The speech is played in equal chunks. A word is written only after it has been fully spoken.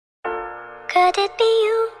Could it be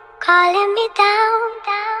you calling me down,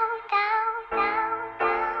 down, down,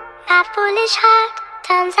 down? My foolish heart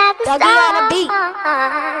turns at the stars.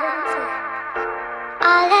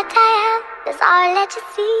 All that I am is all that you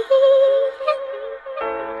see.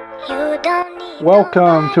 You don't need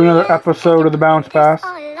Welcome to another episode of the Bounce Pass.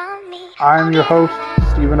 I'm your host,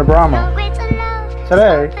 Stephen Abramo.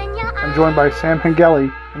 Today, I'm joined by Sam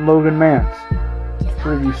Hengeli and Logan Mance to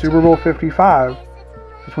review Super Bowl 55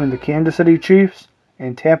 between the Kansas City Chiefs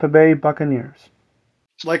and Tampa Bay Buccaneers.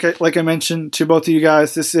 Like I mentioned to both of you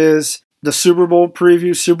guys, this is the Super Bowl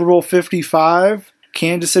preview, Super Bowl 55,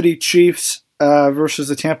 Kansas City Chiefs versus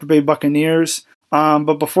the Tampa Bay Buccaneers.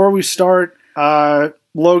 But before we start,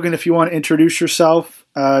 Logan, if you want to introduce yourself,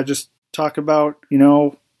 just talk about,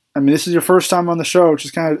 this is your first time on the show.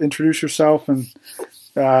 Just kind of introduce yourself and,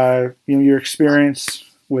 your experience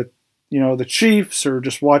with, the Chiefs or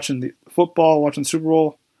just watching the football, watching the Super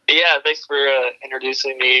Bowl. Yeah, thanks for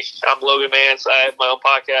introducing me. I'm Logan Mance. I have my own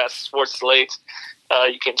podcast, Sports Slate.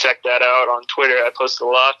 You can check that out on Twitter. I post a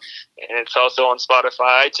lot. And it's also on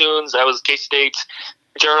Spotify, iTunes. I was K-State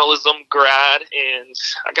journalism grad, and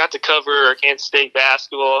I got to cover Kansas State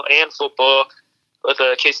basketball and football with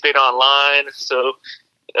K-State Online. So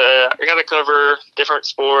I got to cover different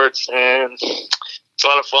sports, and it's a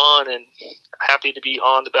lot of fun, and happy to be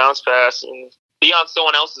on the Bounce Pass and be on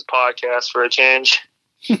someone else's podcast for a change.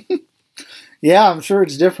 Yeah, I'm sure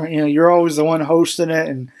it's different. You're always the one hosting it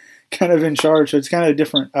and kind of in charge, so it's kind of a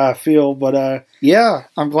different feel. But yeah,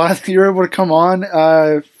 I'm glad that you're able to come on.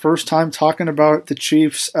 First time talking about the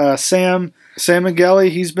Chiefs. Sam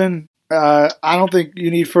Hengeli, he's been. I don't think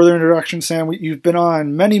you need further introduction, Sam. You've been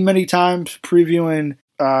on many, many times previewing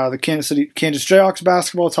the Kansas Jayhawks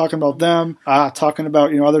basketball, talking about them, talking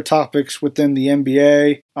about other topics within the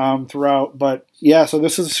NBA throughout. But yeah, so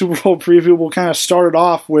this is a Super Bowl preview. We'll kind of start it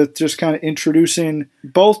off with just kind of introducing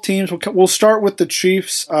both teams. We'll start with the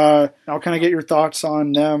Chiefs. I'll kind of get your thoughts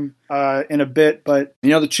on them in a bit. But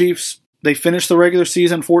the Chiefs, they finished the regular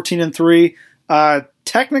season 14-3,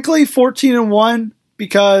 technically 14-1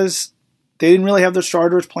 because they didn't really have their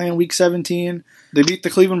starters playing Week 17. They beat the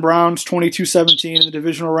Cleveland Browns 22-17 in the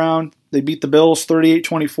divisional round. They beat the Bills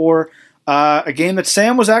 38-24, a game that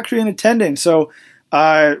Sam was actually in attendance. So,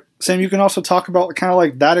 Sam, you can also talk about kind of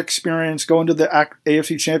like that experience going to the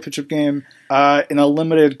AFC Championship game in a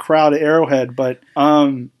limited crowd at Arrowhead. But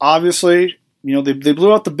obviously, they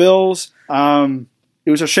blew out the Bills.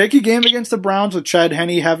 It was a shaky game against the Browns with Chad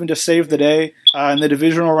Henne having to save the day in the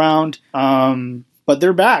divisional round. But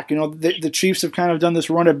they're back. The Chiefs have kind of done this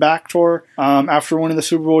run it back tour after winning the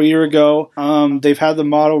Super Bowl a year ago. They've had the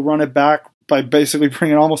motto run it back by basically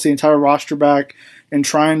bringing almost the entire roster back and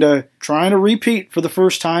trying to repeat for the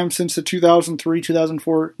first time since the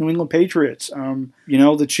 2003-2004 New England Patriots.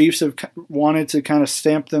 The Chiefs have wanted to kind of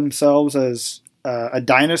stamp themselves as a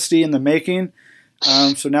dynasty in the making.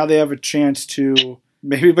 So now they have a chance to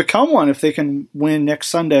maybe become one if they can win next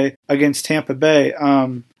Sunday against Tampa Bay.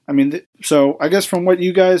 So I guess from what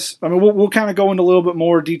you guys, we'll kind of go into a little bit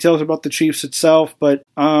more details about the Chiefs itself, but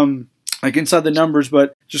like inside the numbers,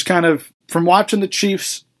 but just kind of from watching the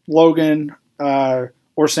Chiefs, Logan or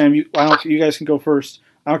Sam, you guys can go first.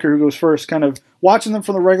 I don't care who goes first. Kind of watching them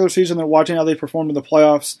from the regular season, then watching how they perform in the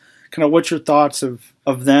playoffs. Kind of what's your thoughts of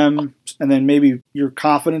them, and then maybe your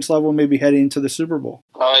confidence level maybe heading into the Super Bowl?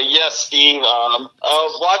 Yes, Steve.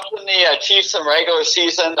 Watching the Chiefs in regular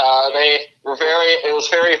season, it was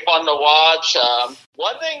very fun to watch.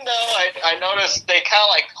 One thing, though, I noticed they kind of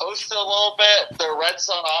like coasted a little bit. Their red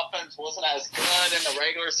zone offense wasn't as good in the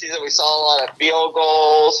regular season. We saw a lot of field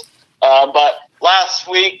goals. But last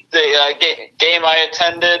week, the game I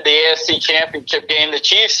attended, the AFC Championship game, the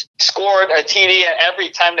Chiefs scored a TD, and every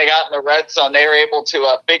time they got in the red zone, they were able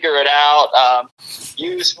to figure it out,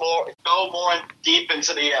 go more deep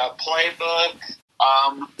into the playbook.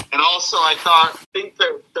 And also, I think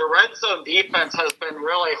the red zone defense has been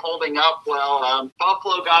really holding up well.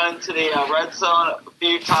 Buffalo got into the red zone a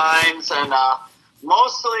few times, and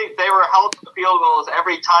mostly they were held to field goals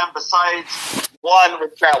every time besides one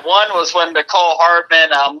was when Nicole Hardman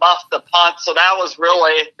muffed the punt. So it was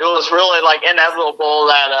really like inevitable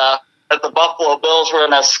that the Buffalo Bills were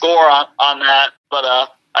going to score on that. But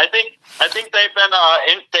I think they've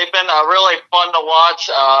been really fun to watch.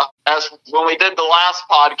 As when we did the last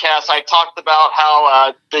podcast, I talked about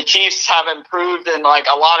how the Chiefs have improved in like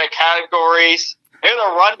a lot of categories. Maybe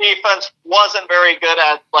the run defense wasn't very good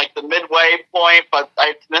at like the midway point, but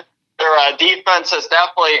their defense has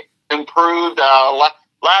definitely improved.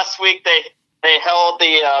 Last week they held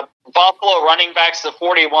the Buffalo running backs to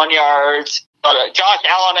 41 yards. But Josh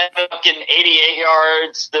Allen ended up getting 88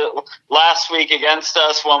 yards the last week against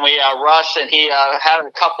us when we rushed, and he had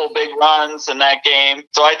a couple big runs in that game.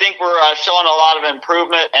 So I think we're showing a lot of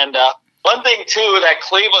improvement. And one thing, too, that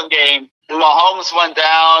Cleveland game, Mahomes went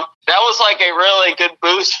down. That was like a really good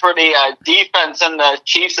boost for the defense and the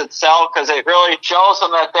Chiefs itself, because it really shows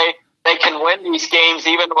them that they can win these games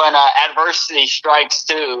even when adversity strikes,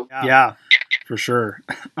 too. Yeah, for sure.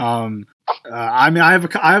 I mean, I have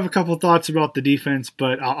a couple of thoughts about the defense,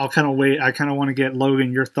 but I'll kind of wait. I kind of want to get,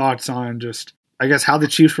 Logan, your thoughts on just, I guess, how the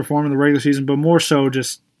Chiefs perform in the regular season, but more so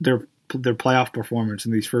just their playoff performance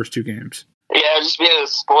in these first two games. Yeah, just being a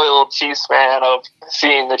spoiled Chiefs fan of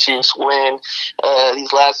seeing the Chiefs win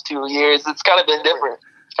these last 2 years, it's kind of been different.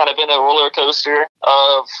 It's kind of been a roller coaster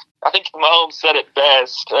of, I think Mahomes said it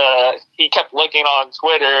best. He kept looking on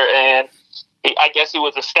Twitter, and I guess it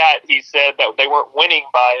was a stat. He said that they weren't winning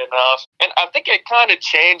by enough. And I think it kind of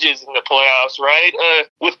changes in the playoffs, right?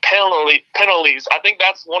 With penalties. I think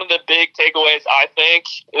that's one of the big takeaways, I think,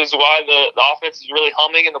 is why the offense is really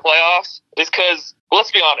humming in the playoffs. Is because,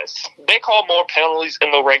 let's be honest, they call more penalties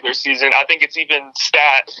in the regular season. I think it's even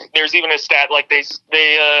there's even a stat like they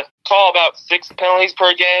call about 6 penalties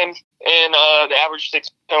per game. And the average 6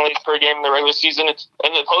 penalties per game in the regular season. In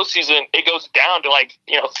the postseason, it goes down to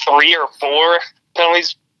 3 or 4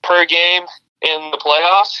 penalties per game in the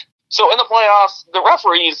playoffs. So in the playoffs, the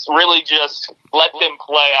referees really just let them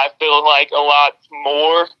play, I feel like, a lot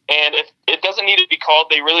more. And if it doesn't need to be called,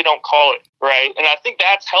 they really don't call it, right? And I think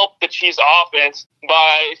that's helped the Chiefs offense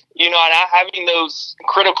by, not having those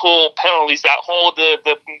critical penalties that hold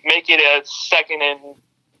the make it a 2nd and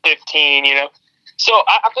 15, So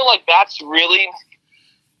I feel like that's really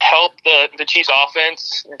helped the Chiefs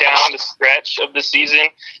offense down the stretch of the season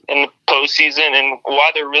and the postseason, and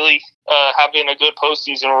why they're really having a good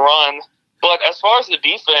postseason run. But as far as the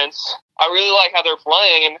defense, I really like how they're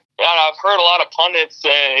playing, and I've heard a lot of pundits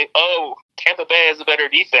say, "Oh, Tampa Bay has a better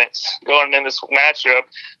defense going in this matchup,"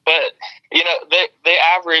 but they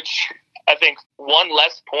average, I think, 1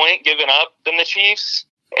 less point given up than the Chiefs.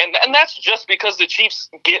 And that's just because the Chiefs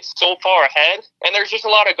get so far ahead, and there's just a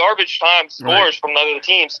lot of garbage time scores from the other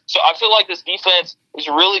teams. So I feel like this defense is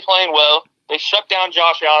really playing well. They shut down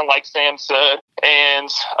Josh Allen, like Sam said, and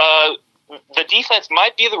the defense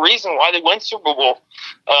might be the reason why they win Super Bowl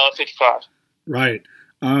 55. Right.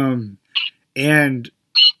 And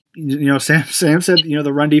Sam said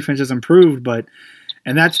the run defense has improved,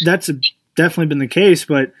 and that's definitely been the case,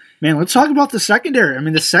 but man, let's talk about the secondary. I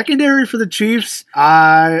mean, the secondary for the Chiefs,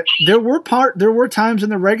 there were times in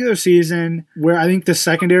the regular season where I think the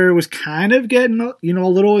secondary was kind of getting, a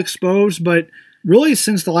little exposed, but really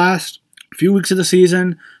since the last few weeks of the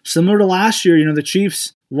season, similar to last year, the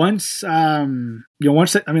Chiefs, last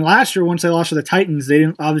year, once they lost to the Titans, they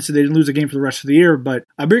didn't lose a game for the rest of the year, but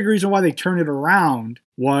a big reason why they turned it around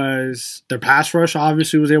was their pass rush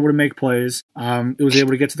obviously was able to make plays. It was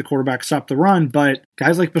able to get to the quarterback, stop the run, but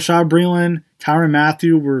guys like Bashaud Breeland, Tyrann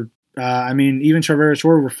Mathieu were, even Charvarius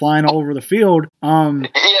Ward were flying all over the field. Yeah,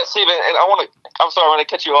 Steven, and I'm sorry, I want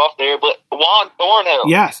to cut you off there, but Juan Thornhill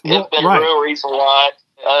has been a real reason why,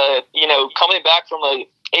 coming back from a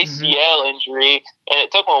ACL injury, and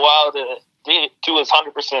it took him a while to get to his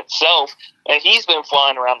 100% self, and he's been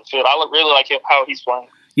flying around the field. I really like how he's playing.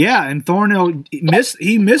 Yeah, and Thornhill missed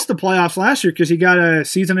the playoffs last year because he got a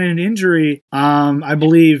season-ending injury, I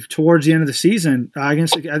believe, towards the end of the season. I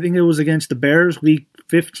think it was against the Bears, week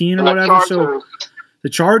 15 or whatever. Chargers. So the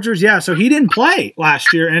Chargers, yeah. So he didn't play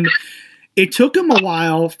last year, and it took him a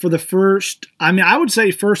while for the first 10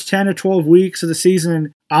 or 12 weeks of the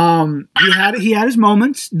season. He had his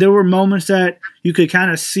moments. There were moments that you could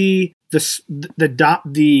kind of see the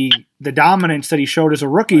dominance that he showed as a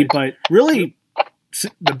rookie, but really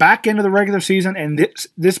the back end of the regular season and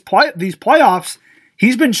these playoffs,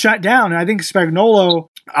 he's been shut down. And I think Spagnuolo,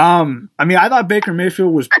 I thought Baker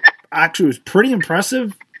Mayfield was pretty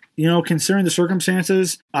impressive, considering the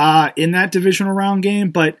circumstances in that divisional round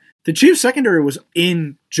game, but the Chiefs secondary was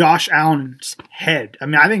in Josh Allen's head.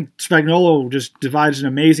 I think Spagnuolo just devised an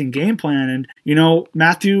amazing game plan. And,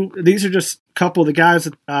 Matthew, these are just a couple of the guys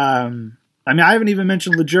that, I haven't even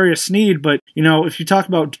mentioned L'Jarius Sneed, but, if you talk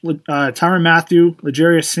about Tyrann Mathieu,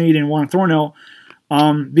 L'Jarius Sneed, and Juan Thornhill,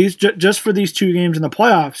 just for these 2 games in the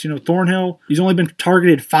playoffs, Thornhill, he's only been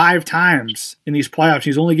targeted 5 times in these playoffs.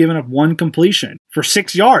 He's only given up 1 completion for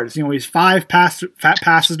 6 yards. He's 5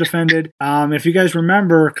 passes defended. If you guys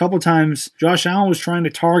remember, a couple times, Josh Allen was trying to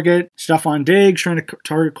target Stephon Diggs, trying to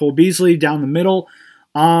target Cole Beasley down the middle.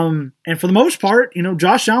 And for the most part,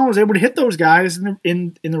 Josh Allen was able to hit those guys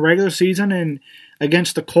in the regular season and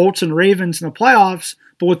against the Colts and Ravens in the playoffs.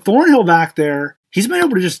 But with Thornhill back there, he's been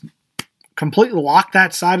able to just completely lock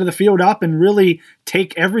that side of the field up and really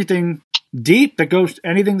take everything deep that goes,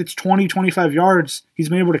 anything that's 20, 25 yards, he's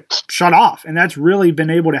been able to shut off. And that's really been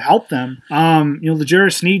able to help them.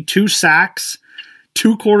 L'Jarius Sneed, 2 sacks,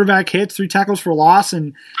 2 quarterback hits, 3 tackles for loss.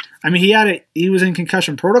 And I mean, he was in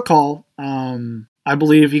concussion protocol. I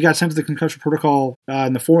believe he got sent to the concussion protocol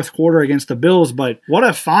in the 4th quarter against the Bills. But what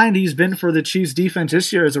a find he's been for the Chiefs defense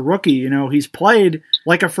this year as a rookie. You know, he's played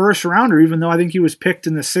like a first rounder, even though I think he was picked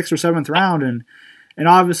in the 6th or 7th round. And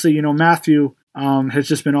obviously, you know, Matthew has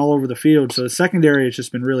just been all over the field. So the secondary has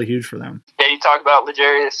just been really huge for them. Yeah, you talk about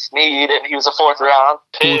L'Jarius Sneed, and he was a 4th round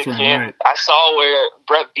pick. Right. I saw where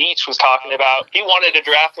Brett Beach was talking about he wanted to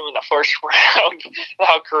draft him in the 1st round,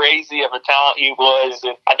 how crazy of a talent he was.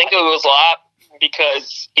 And I think it was a lot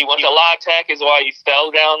because he went to La Tech is why he fell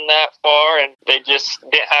down that far, and they just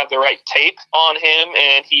didn't have the right tape on him,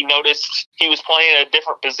 and he noticed he was playing a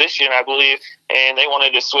different position, I believe, and they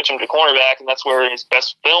wanted to switch him to cornerback, and that's where his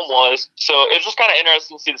best film was. So it was just kind of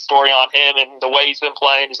interesting to see the story on him, and the way he's been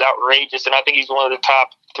playing is outrageous, and I think he's one of the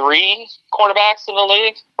top 3 cornerbacks in the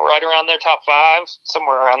league, right around there, top 5,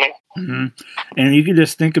 somewhere around there. Mm-hmm. And you can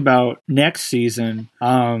just think about next season,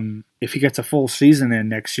 if he gets a full season in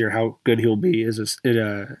next year, how good he'll be in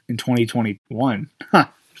 2021. Huh,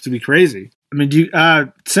 it would be crazy. I mean,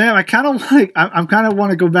 Sam, I kind of like, I'm kind of want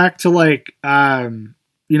to go back to like,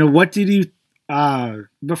 what did you,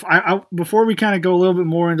 before we kind of go a little bit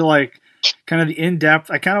more into like kind of the in-depth,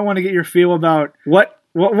 I kind of want to get your feel about what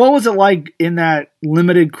was it like in that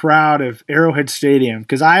limited crowd of Arrowhead Stadium?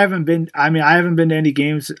 Because I haven't been to any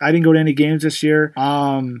games. I didn't go to any games this year.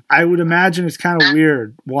 I would imagine it's kind of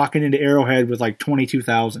weird walking into Arrowhead with like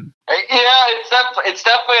 22,000. Yeah, it's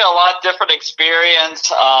definitely a lot different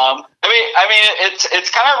experience. I mean,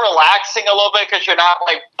 it's kind of relaxing a little bit because you're not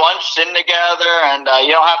like bunched in together, and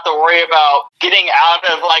you don't have to worry about getting out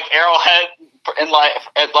of like Arrowhead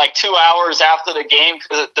at 2 hours after the game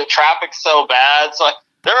because the traffic's so bad. So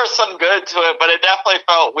there was some good to it, but it definitely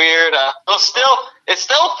felt weird. It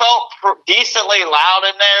still felt decently loud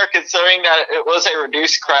in there considering that it was a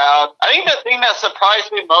reduced crowd. I think the thing that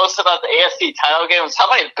surprised me most about the AFC title game was how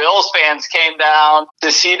many Bills fans came down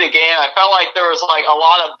to see the game. I felt like there was like a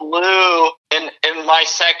lot of blue in my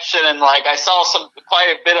section, and like I saw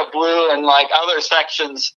quite a bit of blue in like other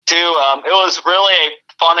sections too. It was really a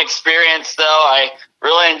fun experience, though. I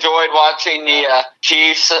really enjoyed watching the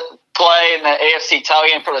Chiefs play in the AFC title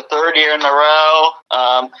game for the 3rd year in a row.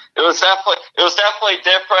 It was definitely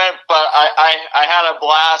different, but I had a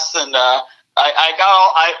blast, and I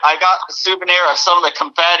got a souvenir of some of the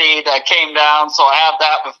confetti that came down, so I have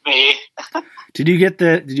that with me.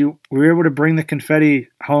 Were you able to bring the confetti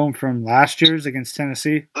home from last year's against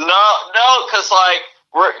Tennessee? No, because like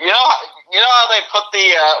you know how they put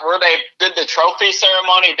where they did the trophy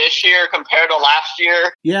ceremony this year compared to last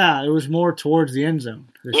year? Yeah, it was more towards the end zone.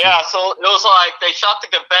 Yeah, so it was like they shot the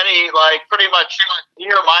confetti like pretty much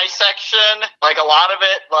near my section, like a lot of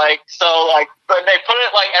it, but they put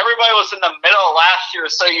it like everybody was in the middle last year,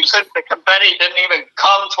 so the confetti didn't even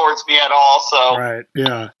come towards me at all. So right,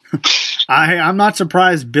 yeah. I'm not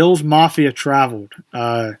surprised. Bills Mafia traveled.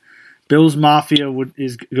 Bills Mafia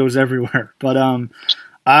goes everywhere, but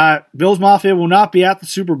Bills Mafia will not be at the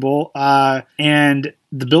Super Bowl, and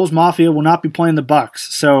the Bills Mafia will not be playing the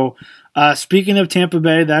Bucs. So, speaking of Tampa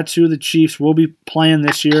Bay, that's who the Chiefs will be playing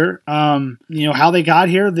this year. How they got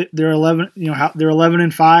here, they're 11. They're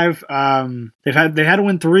 11-5. They had to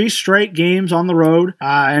win 3 straight games on the road,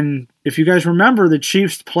 and if you guys remember, the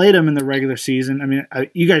Chiefs played them in the regular season. I mean,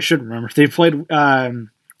 you guys should remember. They played.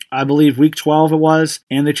 I believe week 12 it was,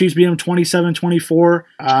 and the Chiefs beat them 27-24.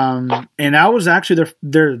 And that was actually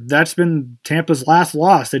that's been Tampa's last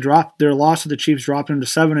loss. They dropped their loss to the Chiefs, dropped them to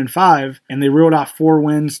 7-5, and they reeled off 4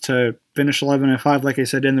 wins to finish 11-5, like I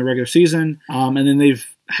said, in the regular season. And then they've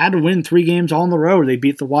had to win 3 games all on the road. They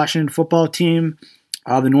beat the Washington football team,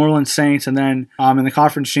 the New Orleans Saints, and then in the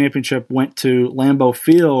conference championship went to Lambeau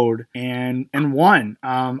Field and won.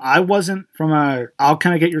 I'll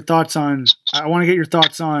kind of get your thoughts on. I want to get your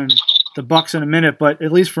thoughts on the Bucs in a minute, but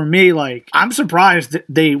at least for me, like I'm surprised that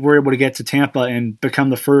they were able to get to Tampa and become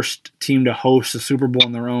the first team to host the Super Bowl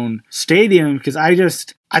in their own stadium because I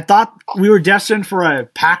thought we were destined for a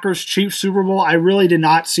Packers-Chiefs Super Bowl. I really did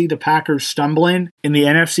not see the Packers stumbling in the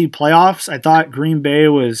NFC playoffs. I thought Green Bay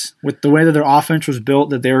was, with the way that their offense was built,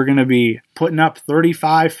 that they were going to be putting up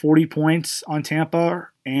 35, 40 points on Tampa.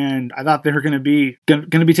 And I thought they were going to be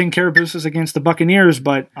taking care of business against the Buccaneers,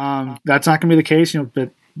 but that's not going to be the case.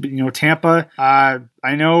 Tampa, I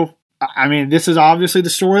know. I mean, this is obviously the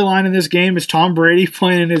storyline in this game is Tom Brady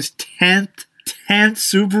playing in his 10th 10th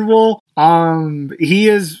Super Bowl. He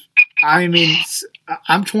is, I mean,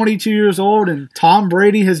 I'm 22 years old, and Tom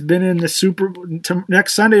Brady has been in the Super Bowl.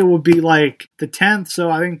 Next Sunday will be like the 10th, so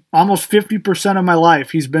I think almost 50% of my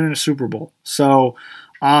life he's been in a Super Bowl. So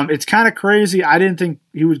it's kind of crazy. I didn't think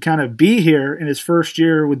he would kind of be here in his first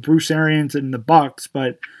year with Bruce Arians and the Bucs,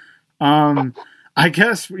 but I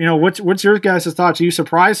guess, what's your guys' thoughts? Are you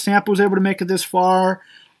surprised Tampa was able to make it this far,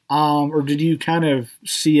 or did you kind of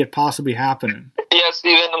see it possibly happening? Yeah,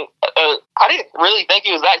 Steven, I didn't really think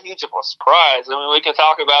it was that huge of a surprise. I mean, we can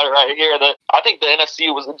talk about it right here. That I think the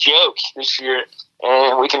NFC was a joke this year,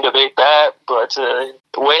 and we can debate that. But the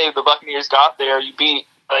way the Buccaneers got there, you beat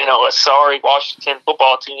a sorry Washington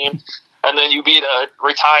football team, and then you beat a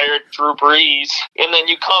retired Drew Brees, and then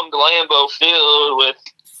you come to Lambeau Field with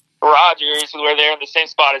Rodgers, who were there in the same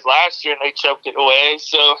spot as last year, and they choked it away.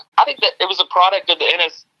 So I think that it was a product of the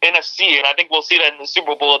NFC, and I think we'll see that in the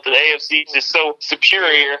Super Bowl. That the AFC is just so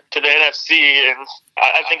superior to the NFC, and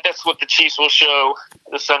I think that's what the Chiefs will show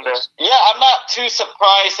this Sunday. Yeah, I'm not too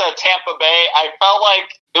surprised at Tampa Bay. I felt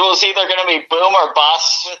like it was either going to be boom or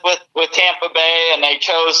bust with Tampa Bay, and they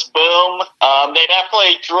chose boom. They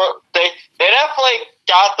definitely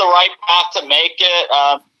got the right path to make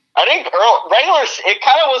it. I think regulars, it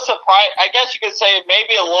kind of was surprising. I guess you could say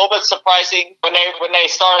maybe a little bit surprising when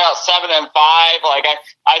they started out 7-5. Like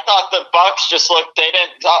I thought the Bucs just looked.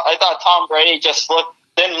 I thought Tom Brady just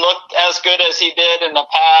didn't look as good as he did in the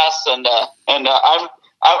past, and I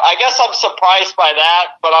guess I'm surprised by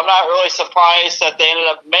that, but I'm not really surprised that they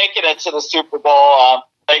ended up making it to the Super Bowl.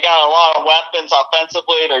 They got a lot of weapons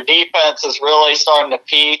offensively. Their defense is really starting to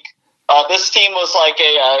peak. This team was like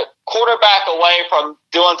a quarterback away from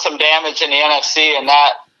doing some damage in the NFC, and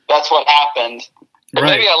that's what happened. Right.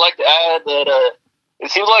 Maybe I'd like to add that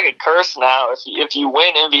it seems like a curse now. If you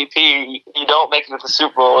win MVP, you don't make it to the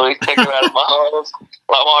Super Bowl. You take it out of Mahomes,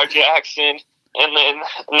 Lamar Jackson, and then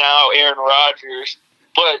now Aaron Rodgers.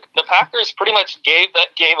 But the Packers pretty much gave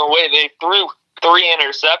that game away. They threw 3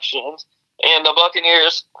 interceptions, and the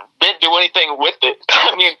Buccaneers didn't do anything with it.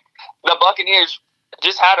 I mean, the Buccaneers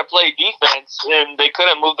just had to play defense, and they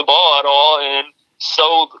couldn't move the ball at all, and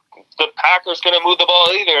so the Packers couldn't move the ball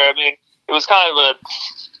either. I mean, it was kind of a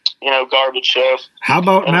garbage show. How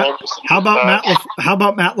about Matt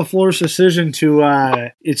LaFleur's decision to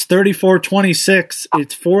it's 34-26,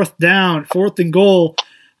 it's 4th and goal.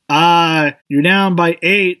 You're down by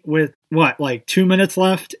 8 with 2 minutes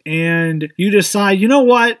left, and you decide, you know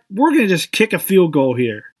what, we're gonna just kick a field goal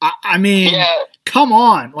here. I mean, come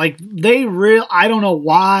on, I don't know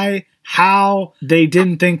how they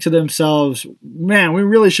didn't think to themselves, man, we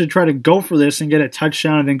really should try to go for this and get a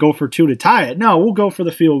touchdown and then go for 2 to tie it. No, we'll go for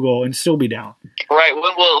the field goal and still be down. Right.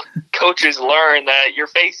 When will coaches learn that you're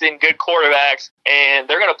facing good quarterbacks and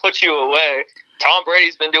they're going to put you away? Tom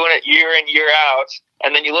Brady's been doing it year in, year out.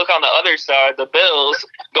 And then you look on the other side, the Bills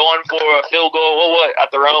going for a field goal, at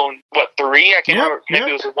their own, 3? I can't remember. Maybe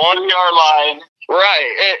it was a 1-yard line.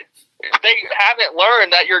 Right. They haven't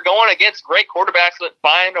learned that you're going against great quarterbacks that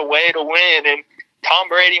find a way to win, and Tom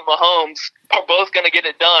Brady and Mahomes are both going to get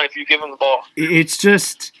it done if you give them the ball. It's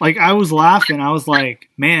just, I was laughing. I was like,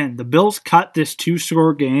 man, the Bills cut this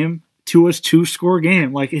 2-score game to a 2-score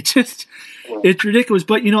game. It's ridiculous.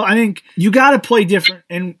 But, I think you got to play different,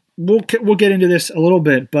 and we'll get into this a little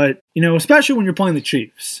bit, but, especially when you're playing the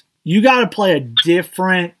Chiefs. You got to play a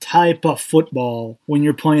different type of football when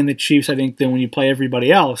you're playing the Chiefs, I think, than when you play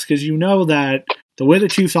everybody else. Because you know that the way the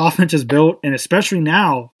Chiefs' offense is built, and especially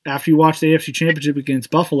now, after you watch the AFC Championship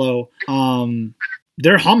against Buffalo,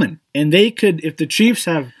 they're humming. And they could, if the Chiefs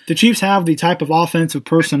have the type of offensive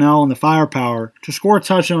personnel and the firepower to score a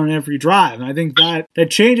touchdown on every drive. And I think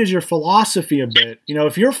that changes your philosophy a bit.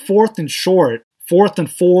 If you're 4th and short, 4th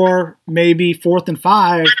and 4, maybe 4th and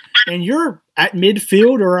 5, and you're at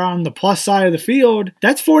midfield or on the plus side of the field,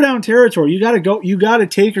 that's 4-down territory. You got to go. You got to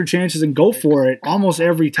take your chances and go for it almost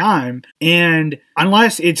every time. And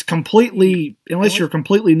unless you're completely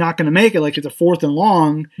not going to make it, like it's a 4th and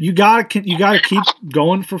long, you got to keep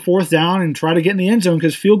going for 4th down and try to get in the end zone,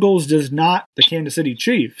 because field goals does not the Kansas City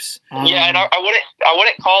Chiefs. And I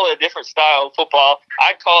wouldn't call it a different style of football.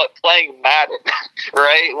 I'd call it playing Madden,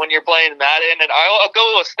 right? When you're playing Madden, and I'll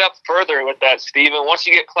go a step further with that, Steven. Once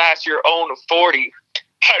you get past your own 40,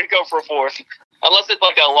 try to go for a 4th. Unless it's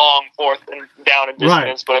like a long 4th and down in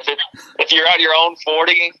distance. Right. But if you're at your own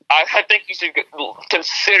 40, I think you should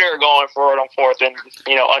consider going for it on 4th and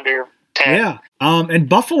under 10. Yeah. And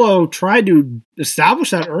Buffalo tried to establish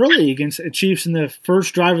that early against the Chiefs in the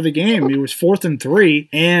first drive of the game. It was 4th and 3,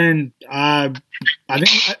 and I I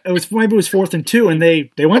think it was 4th and 2, and they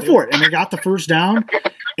went for it, and they got the first down,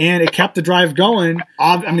 and it kept the drive going.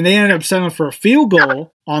 I mean, they ended up settling for a field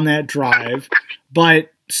goal on that drive,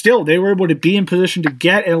 but still, they were able to be in position to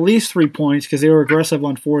get at least 3 points because they were aggressive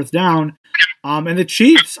on 4th down. And the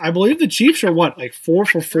Chiefs, I believe the Chiefs are 4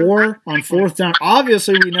 for 4 on 4th down.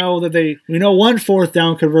 Obviously, we know one 4th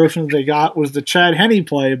down conversion that they got was the Chad Henne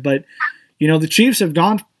play, but the Chiefs have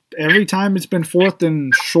gone every time it's been 4th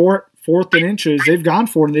and short, 4th and inches. They've gone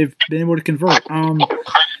for it and they've been able to convert.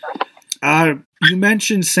 You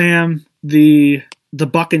mentioned, Sam, the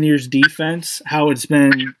Buccaneers defense, how it's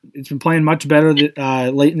been playing much better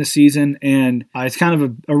late in the season, and it's kind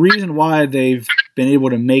of a reason why they've been able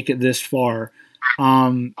to make it this far.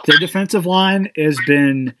 Their defensive line has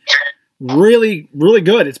been really, really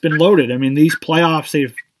good. It's been loaded. I mean, these playoffs,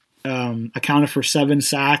 they've accounted for 7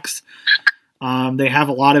 sacks. They have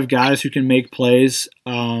a lot of guys who can make plays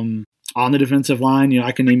on the defensive line.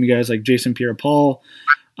 I can name you guys like Jason Pierre-Paul,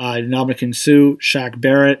 Ndamukong Suh, Shaq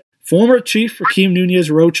Barrett, former Chief Raheem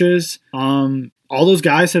Nunez-Roches. All those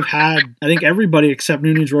guys have had, I think everybody except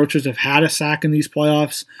Nunez-Roches have had a sack in these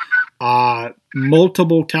playoffs.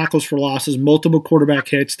 Multiple tackles for losses, multiple quarterback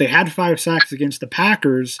hits. They had 5 sacks against the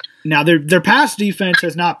Packers. Now, their pass defense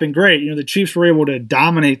has not been great. The Chiefs were able to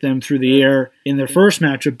dominate them through the air in their first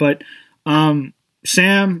matchup. But,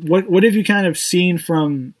 Sam, what have you kind of seen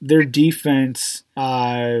from their defense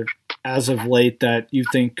as of late that you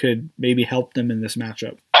think could maybe help them in this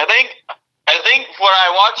matchup? I think when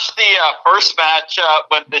I watched the first matchup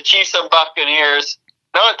with the Chiefs and Buccaneers,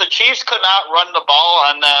 the Chiefs could not run the ball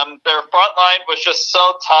on them. Their front line was just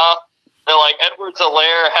so tough. They're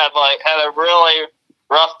Edwards-Helaire had a really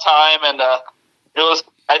rough time, and it was.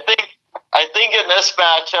 I think in this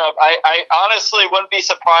matchup, I honestly wouldn't be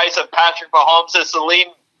surprised if Patrick Mahomes is the lead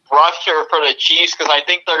rusher for the Chiefs, because I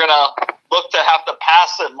think they're gonna look to have to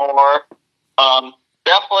pass it more.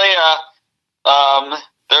 Definitely,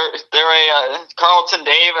 Carlton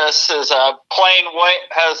Davis is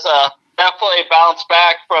has definitely bounced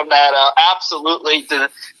back from that absolutely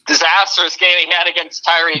disastrous game he had against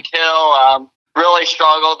Tyreek Hill. Really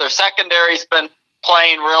struggled. Their secondary's been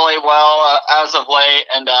playing really well as of late.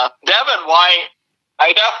 And Devin White,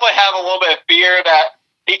 I definitely have a little bit of fear that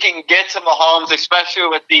he can get to Mahomes, especially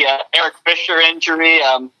with the Eric Fisher injury.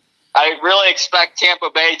 I really expect Tampa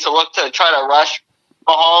Bay to look to try to rush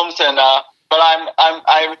Mahomes, and but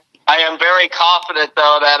I am very confident,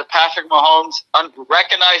 though, that Patrick Mahomes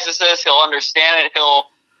recognizes this. He'll understand it. He'll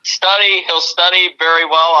study very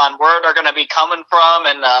well on where they're going to be coming from,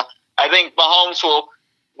 and I think Mahomes will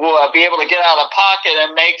be able to get out of the pocket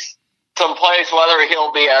and make some plays, whether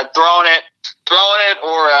he'll be throwing it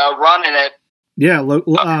or running it. Yeah,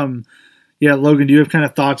 Logan, do you have kind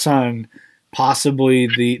of thoughts on possibly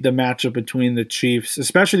the matchup between the Chiefs,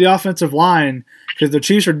 especially the offensive line, because the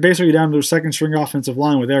Chiefs are basically down to their second string offensive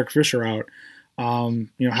line with Eric Fisher out. How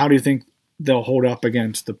do you think they'll hold up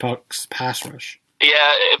against the Bucs pass rush?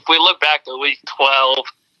 Yeah, if we look back to Week 12,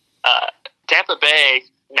 Tampa Bay,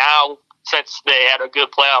 now since they had a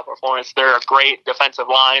good playoff performance, they're a great defensive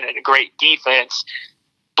line and a great defense,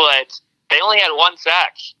 but they only had 1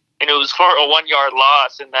 sack, and it was for a 1-yard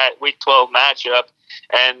loss in that Week 12 matchup.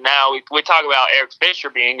 And now we talk about Eric Fisher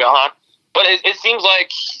being gone, but it seems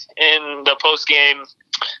like in the post-game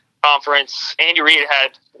conference, Andy Reid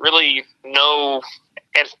had really no,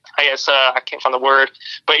 I guess I can't find the word,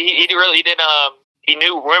 but he really didn't. He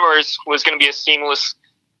knew Rimmers was going to be a seamless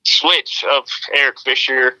switch of Eric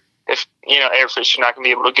Fisher if Eric Fisher's not going to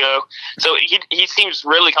be able to go. So he seems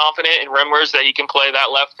really confident in Rimmers that he can play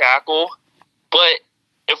that left tackle. But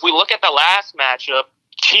if we look at the last matchup,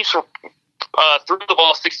 Chiefs were threw the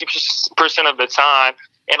ball 60% of the time,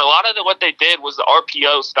 and a lot of what they did was the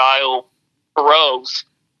RPO style throws,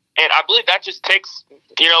 and I believe that just takes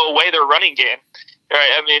away their running game.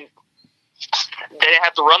 Right? I mean, they didn't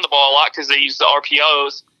have to run the ball a lot because they used the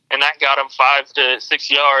RPOs, and that got them 5 to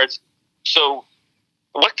 6 yards. So,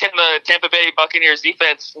 what can the Tampa Bay Buccaneers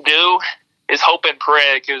defense do? Is hope and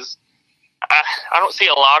pray, because I don't see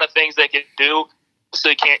a lot of things they can do. So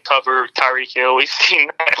they can't cover Tyreek Hill. We've seen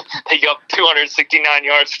they go up 269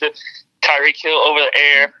 yards to Tyreek Hill over the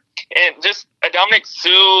air. And just Ndamukong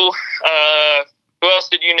Suh, who else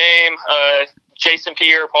did you name? Jason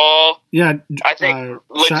Pierre-Paul. Yeah, I think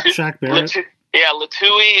Shaq Barrett.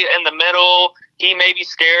 Latui in the middle. He maybe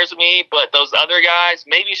scares me, but those other guys,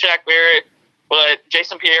 maybe Shaq Barrett, but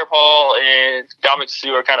Jason Pierre-Paul and Ndamukong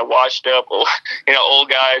Suh are kind of washed up, old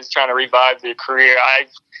guys trying to revive their career. I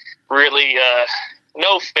really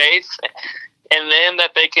no faith in them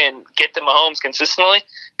that they can get to Mahomes consistently,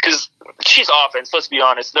 because Chiefs offense, let's be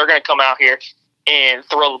honest, they're going to come out here and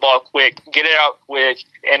throw the ball quick, get it out quick,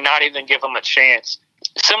 and not even give them a chance.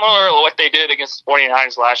 Similar to what they did against the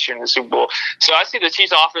 49ers last year in the Super Bowl. So I see the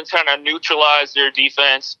Chiefs offense kind of neutralize their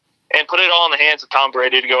defense and put it all in the hands of Tom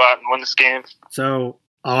Brady to go out and win this game. So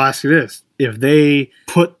I'll ask you this. If they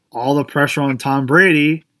put all the pressure on Tom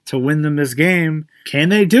Brady to win them this game, can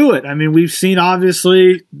they do it? I mean, we've seen,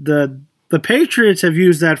 obviously, the Patriots have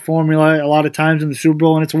used that formula a lot of times in the Super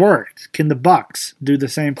Bowl, and it's worked. Can the Bucs do the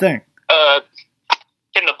same thing?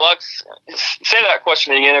 Can the Bucs say that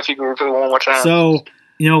question again if you can repeat it one more time? So,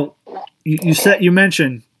 you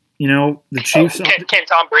mentioned, the Chiefs. Can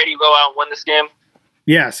Tom Brady go out and win this game?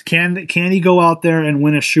 Yes. Can he go out there and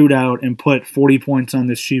win a shootout and put 40 points on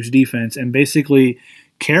this Chiefs defense and basically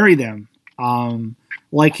carry them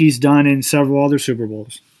like he's done in several other Super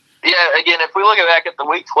Bowls? Yeah, again, if we look back at the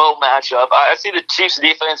Week 12 matchup, I see the Chiefs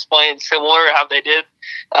defense playing similar to how they did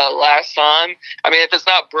last time. I mean, if it's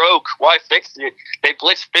not broke, why fix it? They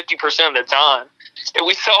blitz 50% of the time. And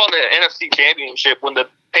we saw in the NFC Championship when the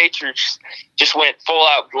Patriots just went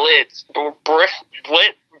full-out blitz.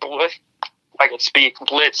 I can speak,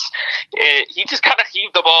 blitz. He just kind of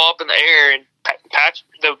heaved the ball up in the air, and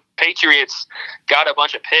the Patriots got a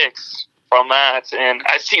bunch of picks from that. And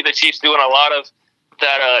I see the Chiefs doing a lot of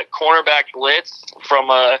that cornerback blitz from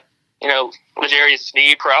L'Jarius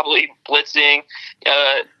Sneed probably blitzing.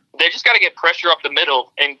 They just got to get pressure up the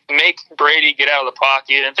middle and make Brady get out of the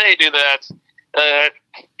pocket. And if they do that,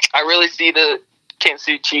 I really see the Kansas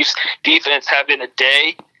City Chiefs defense having a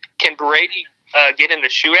day. Can Brady get in the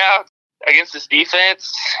shootout against this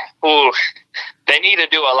defense? Ooh, they need to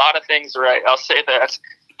do a lot of things right. I'll say that.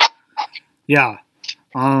 Yeah.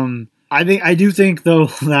 I do think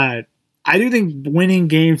winning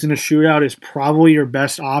games in a shootout is probably your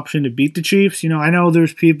best option to beat the Chiefs. I know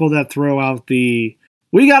there's people that throw out we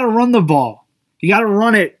got to run the ball. You got to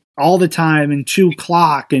run it all the time and chew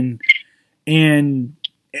clock. And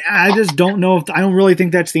I just don't know I don't really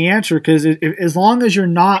think that's the answer, because as long as you're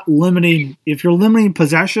not limiting, if you're limiting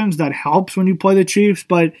possessions, that helps when you play the Chiefs.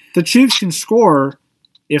 But the Chiefs can score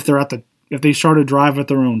if they start a drive at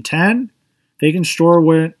their own 10. They can score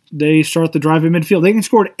when they start the drive in midfield. They can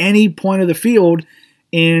score at any point of the field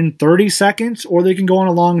in 30 seconds, or they can go on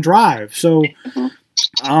a long drive. So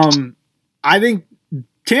I think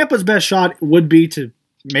Tampa's best shot would be to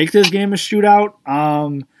make this game a shootout,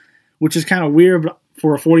 which is kind of weird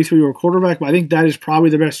for a 43-year-old quarterback, but I think that is probably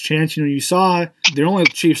the best chance. You saw the only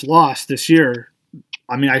Chiefs lost this year.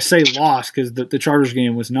 I mean, I say lost because the Chargers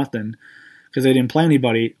game was nothing, because they didn't play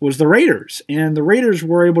anybody, was the Raiders. And the Raiders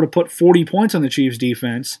were able to put 40 points on the Chiefs'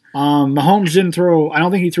 defense. Mahomes I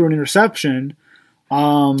don't think he threw an interception,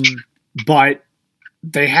 but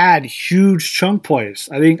they had huge chunk plays.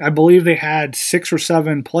 I believe they had 6 or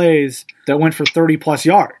 7 plays that went for 30-plus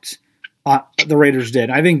yards. The Raiders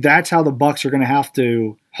did. I think that's how the Bucs are going to have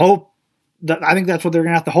to hope. I think that's what they're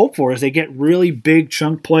going to have to hope for, is they get really big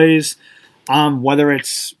chunk plays, whether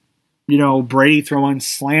it's Brady throwing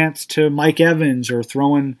slants to Mike Evans or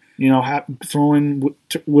throwing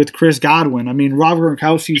with Chris Godwin. I mean, Robert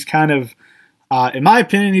Gronkowski's kind of, in my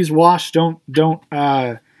opinion, he's washed. Don't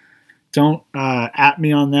at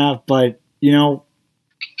me on that. But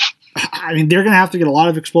I mean, they're going to have to get a lot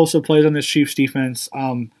of explosive plays on this Chiefs defense.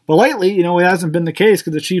 But lately, it hasn't been the case,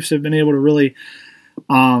 because the Chiefs have been able to really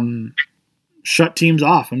shut teams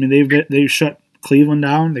off. I mean, they've shut Cleveland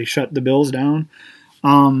down. They shut the Bills down.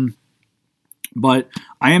 But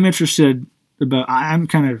I am interested I'm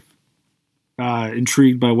kind of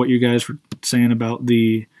intrigued by what you guys were saying about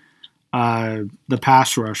the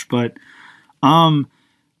pass rush. But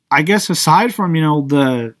I guess aside from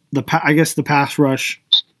the pass rush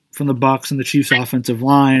from the Bucs and the Chiefs offensive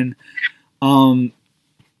line,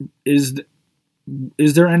 is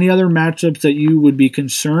there any other matchups that you would be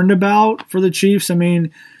concerned about for the Chiefs? I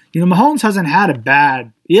mean, Mahomes hasn't had a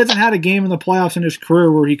game in the playoffs in his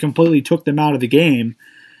career where he completely took them out of the game.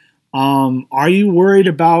 Are you worried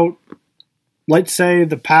about, let's say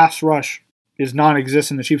the pass rush is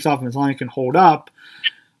non-existent, the Chiefs offensive line can hold up?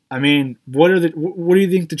 I mean, what do you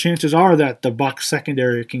think the chances are that the Bucs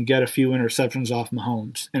secondary can get a few interceptions off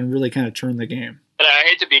Mahomes and really kind of turn the game? And I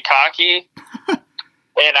hate to be cocky, and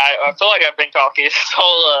I feel like I've been cocky this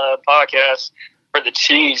whole podcast for the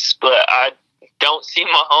Chiefs, but I don't see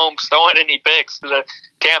Mahomes throwing any picks to the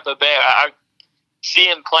Tampa Bay. I see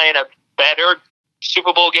him playing a better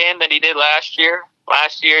Super Bowl game than he did last year.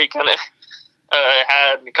 Last year, he kind of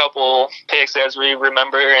had a couple picks, as we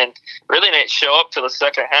remember, and really didn't show up till the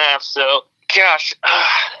second half. So, gosh,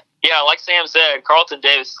 yeah, like Sam said, Carlton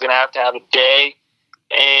Davis is going to have a day.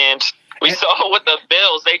 And we saw with the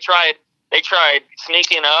Bills, they tried they tried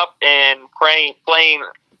sneaking up and playing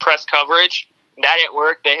press coverage. That didn't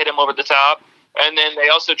work. They hit him over the top. And then they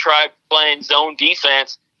also tried playing zone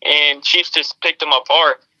defense, and Chiefs just picked them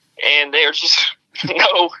apart. And they were just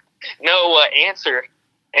no answer.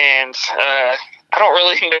 And I don't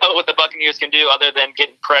really know what the Buccaneers can do other than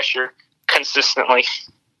getting pressure consistently.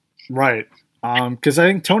 Right. Because I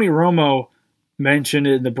think Tony Romo mentioned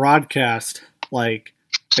it in the broadcast, like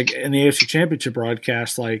in the AFC Championship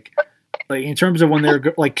broadcast, like in terms of when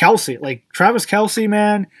they're like Kelce, like Travis Kelce,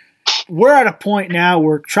 man, we're at a point now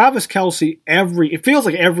where Travis Kelce, it feels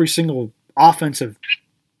like every single offensive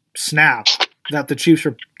snap that the Chiefs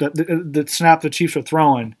are the snap the Chiefs are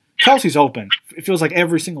throwing, Kelce's open. It feels like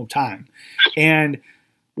every single time. And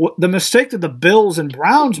the mistake that the Bills and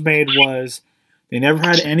Browns made was they never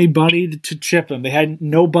had anybody to chip him. They had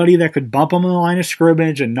nobody that could bump him in the line of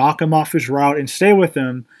scrimmage and knock him off his route and stay with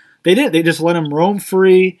him. They didn't. They just let him roam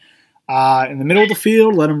free in the middle of the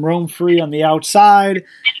field, let him roam free on the outside.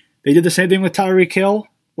 They did the same thing with Tyreek Hill,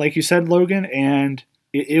 like you said, Logan, and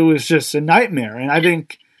it was just a nightmare. And I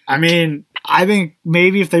think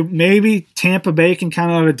maybe Tampa Bay can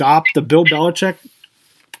kind of adopt the Bill Belichick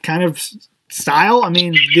kind of style. I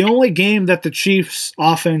mean, the only game that the Chiefs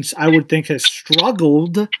offense I would think has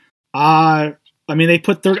struggled, they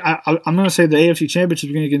put I'm going to say the AFC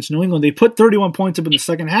Championship game against New England. They put 31 points up in the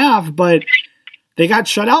second half, but they got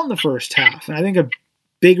shut out in the first half. And I think a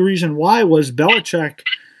big reason why was Belichick.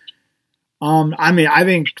 I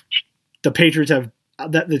think the Patriots the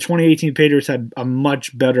 2018 Patriots had a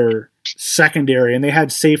much better secondary, and they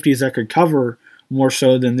had safeties that could cover more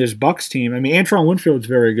so than this Bucs team. I mean, Antoine Winfield's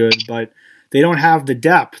very good, but they don't have the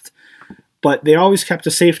depth. But they always kept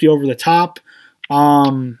a safety over the top,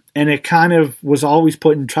 and it kind of was always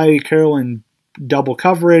putting Tyreek Hill in double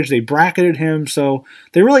coverage. They bracketed him, so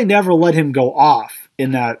they really never let him go off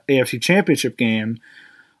in that AFC Championship game.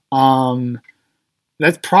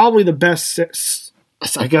 That's probably the best,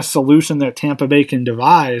 I guess, solution that Tampa Bay can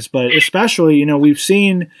devise. But especially, we've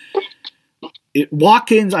seen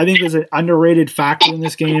Watkins, I think, is an underrated factor in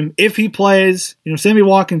this game. If he plays, Sammy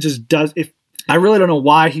Watkins just does. I really don't know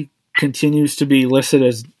why he continues to be listed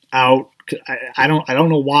as out. I don't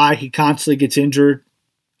know why he constantly gets injured.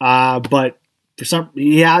 But for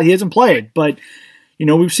he hasn't played. But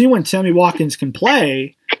we've seen when Sammy Watkins can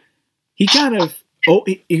play, he kind of.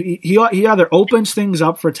 He either opens things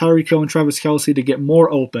up for Tyreek Hill and Travis Kelce to get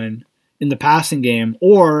more open in the passing game,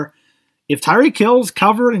 or if Tyreek Hill's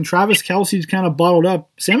covered and Travis Kelce's kind of bottled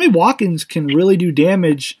up, Sammy Watkins can really do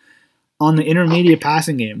damage on the intermediate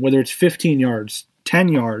passing game, whether it's 15 yards, 10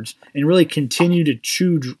 yards, and really continue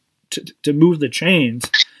to move the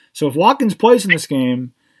chains. So if Watkins plays in this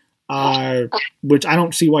game, which I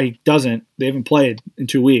don't see why he doesn't, they haven't played in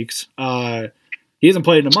 2 weeks. He hasn't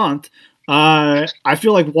played in a month. I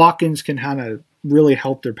feel like Watkins can kind of really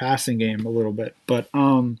help their passing game a little bit, but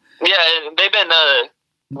they've been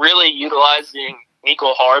really utilizing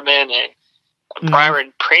Nico Hardman and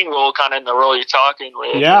Byron Pringle kind of in the role you're talking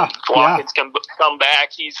with. Yeah, if Watkins can come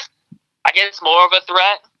back, he's, I guess, more of a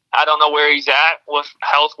threat. I don't know where he's at with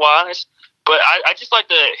health wise, but I just like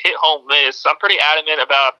to hit home this. I'm pretty adamant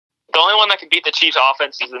about the only one that can beat the Chiefs'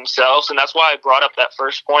 offense is themselves, and that's why I brought up that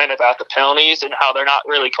first point about the penalties and how they're not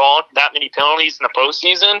really calling that many penalties in the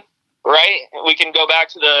postseason, right? We can go back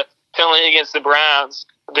to the penalty against the Browns,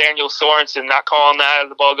 Daniel Sorensen not calling that,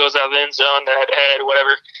 the ball goes out of the end zone, the head,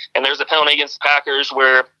 whatever, and there's a penalty against the Packers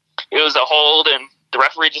where it was a hold, and the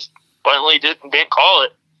referee just bluntly didn't call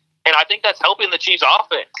it. And I think that's helping the Chiefs'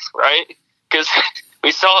 offense, right? Because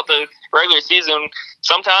we saw at the regular season,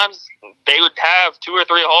 sometimes they would have 2 or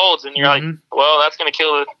 3 holds, and you're like, well, that's going to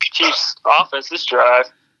kill the Chiefs' offense this drive.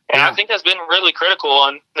 And I think that's been really critical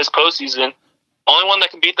on this postseason. Only one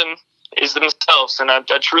that can beat them is themselves, and I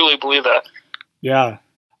truly believe that. Yeah,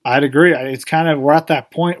 I'd agree. It's kind of, we're at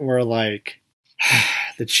that point where, like,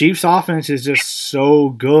 the Chiefs' offense is just so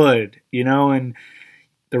good, and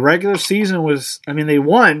the regular season was, they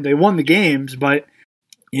won the games, but,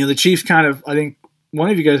 the Chiefs kind of, I think, one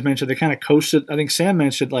of you guys mentioned they kind of coasted. I think Sam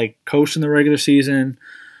mentioned coasting the regular season.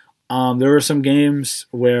 There were some games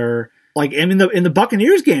where, in the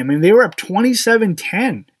Buccaneers game, they were up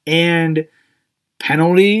 27-10, and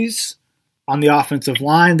penalties on the offensive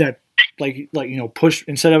line that push,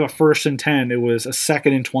 instead of a 1st and 10, it was a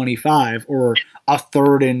 2nd and 25 or a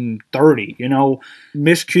 3rd and 30.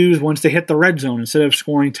 Miscues once they hit the red zone instead of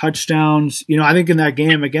scoring touchdowns. I think in that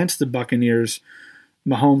game against the Buccaneers,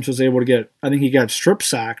 Mahomes was able to he got strip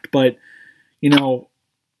sacked, but,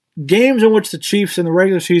 games in which the Chiefs in the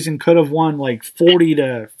regular season could have won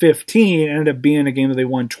 40-15 ended up being a game that they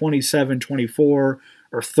won 27-24 or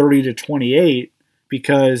or 30-28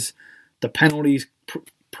 because the penalties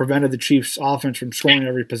prevented the Chiefs' offense from scoring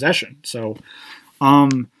every possession. So I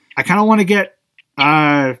kind of want to get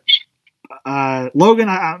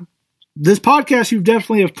Logan. This podcast, you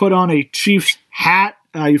definitely have put on a Chiefs hat.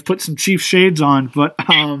 You've put some Chiefs shades on, but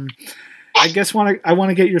I guess I want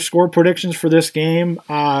to get your score predictions for this game,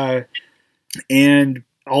 and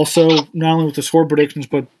also not only with the score predictions,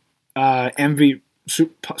 but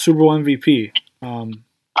Super Bowl MVP. All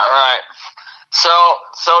right. So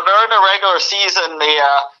during the regular season, the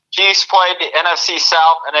Chiefs played the NFC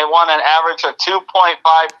South, and they won an average of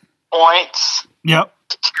 2.5 points. Yep.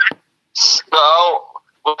 So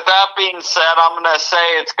with that being said, I'm going to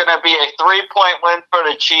say it's going to be a 3-point win for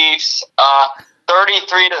the Chiefs, 33-30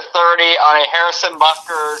 on a Harrison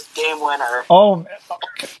Butker game winner. Oh,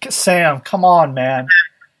 Sam, come on, man.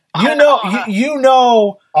 You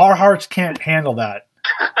know our hearts can't handle that.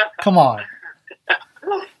 Come on.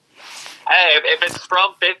 Hey, if it's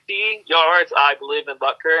from 50 yards, I believe in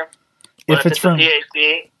Butker. But If it's from a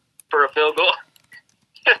PAT for a field goal,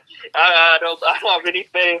 I don't have any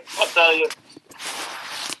faith. I'll tell you.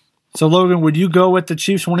 So, Logan, would you go with the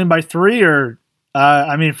Chiefs winning by 3? Or,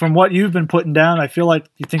 from what you've been putting down, I feel like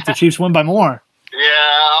you think the Chiefs win by more.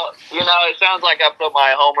 Yeah, it sounds like I put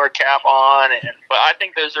my homer cap on, but I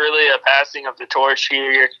think there's really a passing of the torch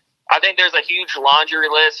here. I think there's a huge laundry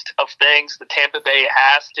list of things that Tampa Bay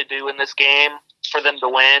has to do in this game for them to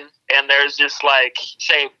win, and there's just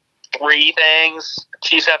say 3 things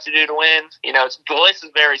Chiefs have to do to win. The list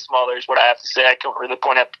is very small. There's what I have to say. I can't really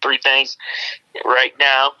point out 3 things right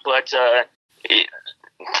now, but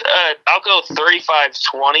I'll go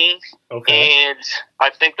 35-20. Okay. And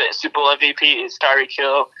I think the Super Bowl MVP is Tyreek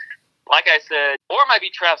Hill. Like I said, or it might be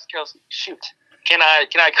Travis Kelce. Shoot. Can I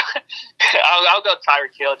I'll go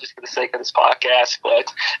Tyreek Hill just for the sake of this podcast,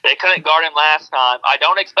 but they couldn't guard him last time. I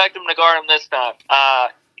don't expect them to guard him this time.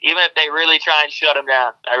 Even if they really try and shut him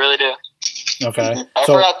down. I really do. Okay. I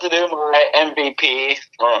forgot to do my MVP.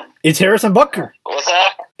 It's Harrison Butker. What's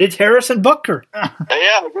that? It's Harrison Butker.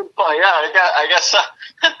 Yeah, good point. Yeah, I guess so.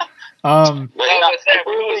 Who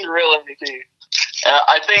was the real MVP?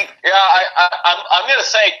 I think, I'm going to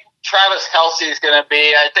say Travis Kelce is going to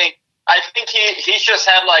be. I think he's just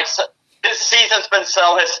had his season's been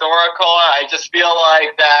so historical. I just feel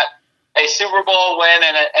like that a Super Bowl win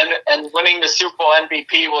and winning the Super Bowl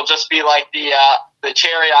MVP will just be like the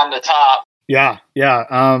cherry on the top. Yeah.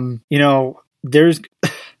 There's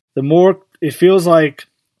the more it feels like,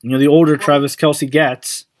 the older Travis Kelce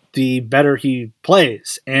gets, the better he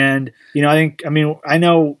plays. And, I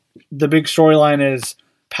know the big storyline is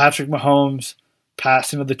Patrick Mahomes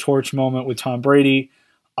passing of the torch moment with Tom Brady.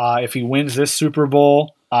 If he wins this Super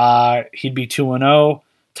Bowl, he'd be 2-0.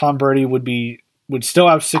 Tom Brady would still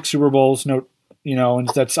have 6 Super Bowls. And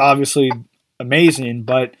that's obviously amazing.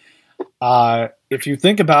 But if you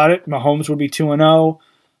think about it, Mahomes would be 2-0.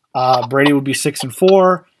 Brady would be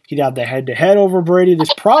 6-4. He'd have the head-to-head over Brady.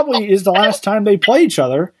 This probably is the last time they play each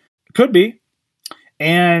other. It could be.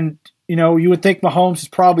 And, you would think Mahomes is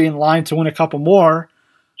probably in line to win a couple more.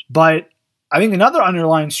 But I think another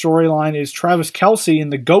underlying storyline is Travis Kelce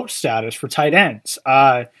and the GOAT status for tight ends.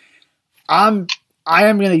 I am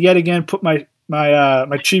going to yet again put my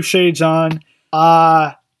Chief shades on.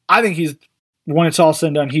 I think when it's all said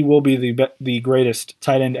and done, he will be the greatest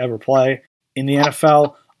tight end to ever play in the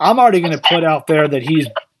NFL. I'm already going to put out there that he's,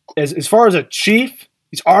 as far as a Chief,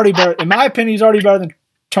 he's already better. In my opinion, he's already better than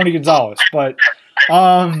Tony Gonzalez. But,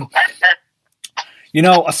 a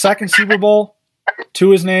second Super Bowl to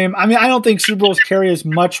his name. I don't think Super Bowls carry as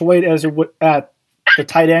much weight as it would at the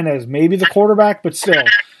tight end as maybe the quarterback, but still,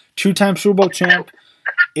 2-time Super Bowl champ.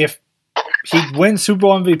 If he wins Super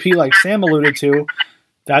Bowl MVP like Sam alluded to,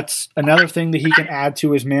 that's another thing that he can add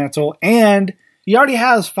to his mantle. And he already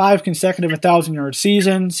has 5 consecutive 1,000-yard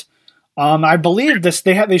seasons. I believe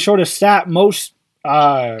they showed a stat most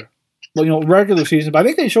regular season, but I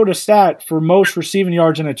think they showed a stat for most receiving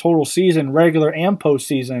yards in a total season, regular and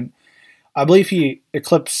postseason. I believe he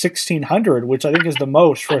eclipsed 1,600, which I think is the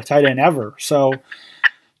most for a tight end ever. So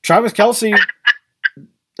Travis Kelce,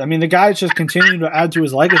 the guy's just continuing to add to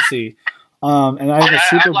his legacy. And I think a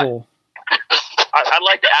Super Bowl. I'd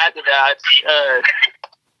like to add to that.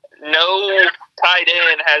 No tight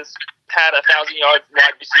end has had 1,000-yard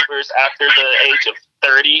wide receivers after the age of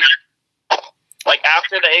 30.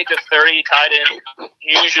 After the age of 30, tight ends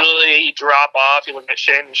usually drop off. You look at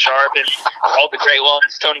Shannon Sharp and all the great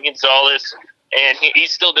ones, Tony Gonzalez, and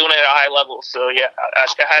he's still doing it at a high level. So, yeah, I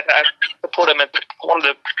had to put him at one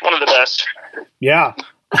of the best. Yeah.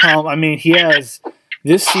 He has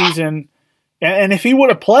this season And if he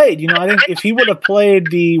would have played, I think if he would have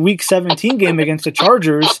played the Week 17 game against the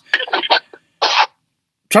Chargers,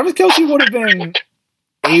 Travis Kelce would have been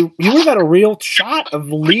he would have had a real shot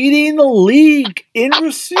of leading the league in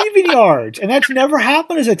receiving yards, and that's never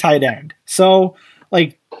happened as a tight end. So,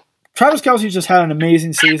 Travis Kelce just had an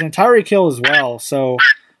amazing season. Tyreek Hill as well. So,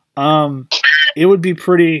 it would be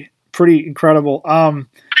pretty incredible.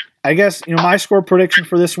 I guess my score prediction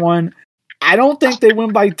for this one. I don't think they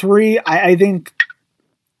win by 3. I think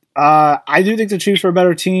I do think the Chiefs are a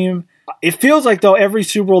better team. It feels like though every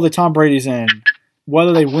Super Bowl that Tom Brady's in,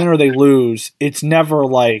 whether they win or they lose, it's never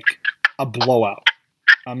like a blowout.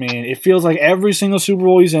 I mean, it feels like every single Super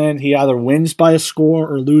Bowl he's in, he either wins by a score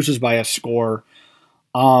or loses by a score.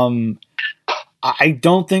 I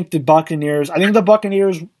don't think the Buccaneers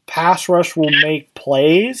pass rush will make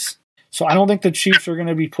plays. So I don't think the Chiefs are going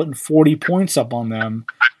to be putting 40 points up on them.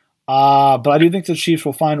 But I do think the Chiefs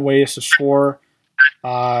will find ways to score.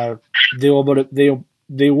 They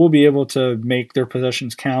will be able to make their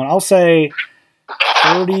possessions count. I'll say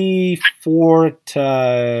 34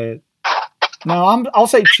 to no. I'll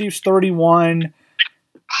say Chiefs 31.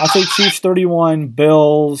 I'll say Chiefs 31.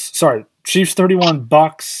 Bills. Sorry, Chiefs 31.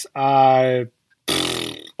 Bucks. I'll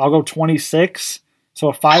go 26. So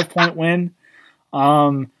a 5-point win.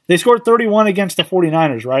 They scored 31 against the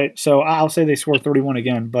 49ers, right? So I'll say they scored 31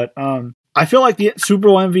 again. But I feel like the Super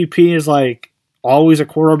Bowl MVP is always a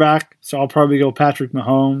quarterback. So I'll probably go Patrick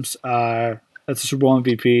Mahomes. That's the Super Bowl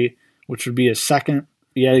MVP, which would be his second,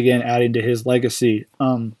 yet again adding to his legacy.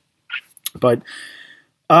 Do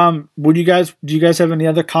you guys have any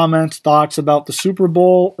other comments, thoughts about the Super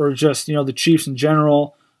Bowl or just the Chiefs in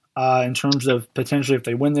general? In terms of potentially if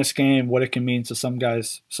they win this game, what it can mean to some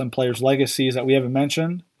players' legacies that we haven't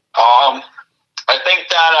mentioned? I think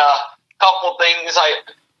that a couple things. A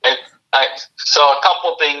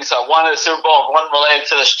couple things. One is the Super Bowl, one related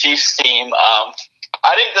to this Chiefs team. I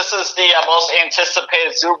think this is the most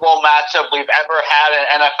anticipated Super Bowl matchup we've ever had in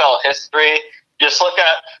NFL history. Just look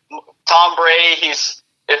at Tom Brady.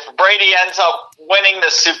 If Brady ends up winning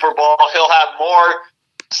the Super Bowl, he'll have more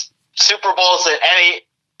Super Bowls than any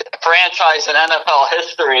franchise in NFL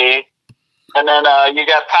history. And then you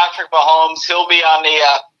got Patrick Mahomes. He'll be on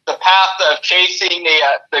the path of chasing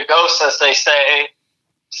the ghost, as they say,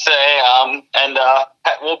 and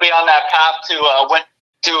we'll be on that path to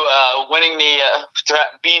winning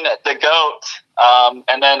being the GOAT.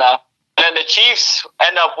 And then the Chiefs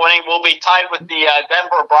end up winning. We'll be tied with the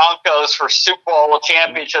Denver Broncos for Super Bowl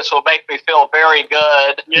championships. Will make me feel very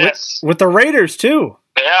good. Yes, with the Raiders too.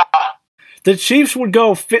 Yeah. The Chiefs would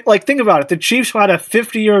go think about it. The Chiefs had a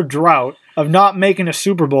 50-year drought of not making a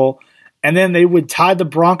Super Bowl, and then they would tie the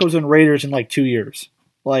Broncos and Raiders in 2 years.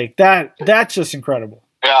 That's just incredible.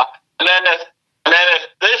 Yeah, and then if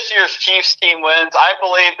this year's Chiefs team wins, I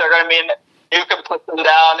believe they're going to be. You can put them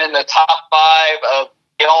down in the top 5 of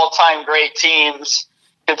the all-time great teams,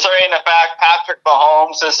 considering the fact Patrick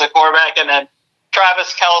Mahomes is the quarterback, and then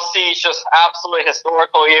Travis Kelce's just absolutely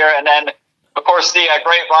historical year, and then. Of course, the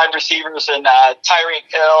great wide receivers in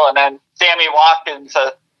Tyreek Hill and then Sammy Watkins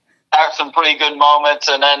have some pretty good moments.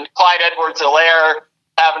 And then Clyde Edwards-Helaire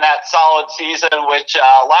having that solid season, which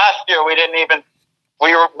last year we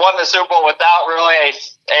won the Super Bowl without really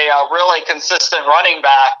a really consistent running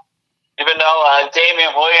back, even though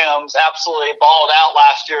Damian Williams absolutely balled out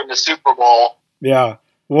last year in the Super Bowl. Yeah.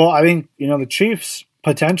 Well, I think, the Chiefs,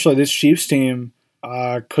 potentially this Chiefs team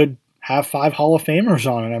could have 5 Hall of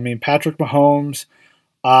Famers on it. I mean, Patrick Mahomes,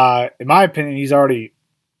 in my opinion,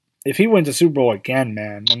 if he wins the Super Bowl again,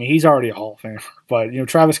 man, I mean, he's already a Hall of Famer. But,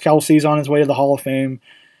 Travis Kelce's on his way to the Hall of Fame.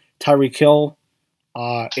 Tyreek Hill.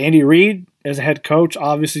 Andy Reid, as a head coach,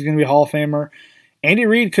 obviously is going to be a Hall of Famer. Andy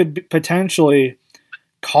Reid could potentially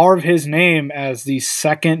carve his name as the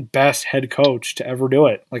second best head coach to ever do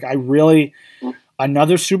it.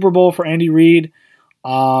 Another Super Bowl for Andy Reid.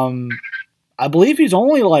 I believe he's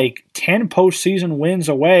only 10 postseason wins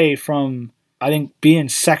away from, I think, being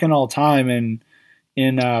second all time in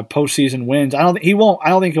postseason wins. I don't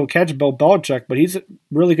think he'll catch Bill Belichick, but he's a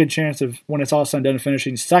really good chance of, when it's all said and done,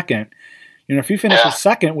 finishing second. If he finishes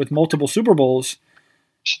second with multiple Super Bowls,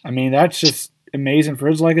 I mean, that's just amazing for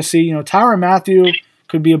his legacy. Tyrann Mathieu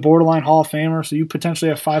could be a borderline Hall of Famer, so you potentially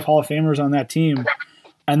have 5 Hall of Famers on that team.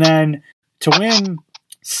 And then to win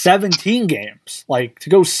 17 games, to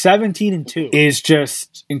go 17-2 is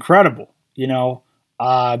just incredible. To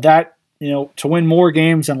win more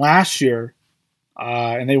games than last year,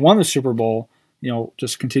 and they won the Super Bowl,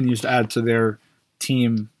 just continues to add to their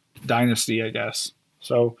team dynasty, I guess.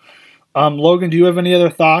 So, Logan, do you have any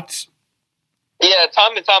other thoughts? Yeah,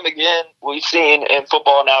 time and time again, we've seen in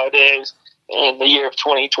football nowadays in the year of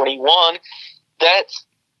 2021, that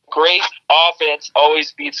great offense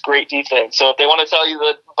always beats great defense. So if they want to tell you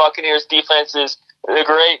the Buccaneers defense is a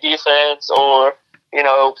great defense or,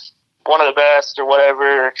 one of the best or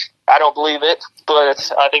whatever, I don't believe it,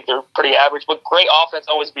 but I think they're pretty average. But great offense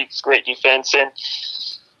always beats great defense, and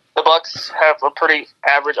the Bucs have a pretty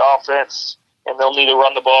average offense, and they'll need to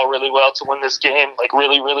run the ball really well to win this game, like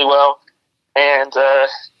really, really well. And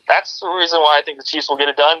that's the reason why I think the Chiefs will get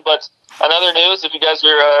it done. But another news, if you guys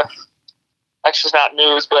are actually it's not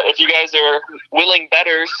news, but if you guys are willing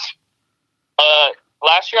bettors,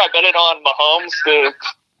 last year I betted on Mahomes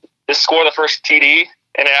to score the first TD,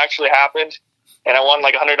 and it actually happened, and I won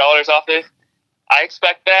like $100 off it. I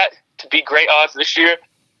expect that to be great odds this year.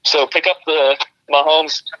 So pick up the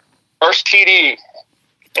Mahomes first TD,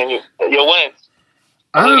 and you'll win.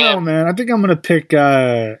 I don't know, man. I think I'm going to pick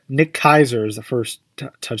Nick Keiser as the first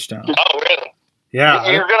touchdown. Oh, really?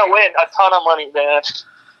 Yeah. You're going to win a ton of money, man.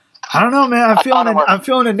 I don't know, man. I'm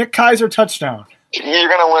feeling a Nick Keiser touchdown. You're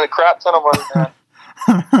going to win a crap ton of money,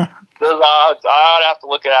 man. Those odds, I'd have to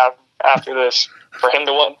look at after this for him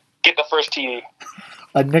to get the first TD.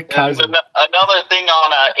 A Nick Keiser. Another thing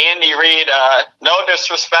on Andy Reid, no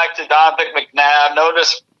disrespect to Donovan McNabb, no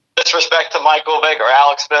disrespect to Michael Vick or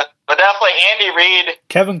Alex Smith, but definitely Andy Reid.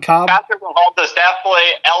 Kevin Cobb. Patrick Mahomes has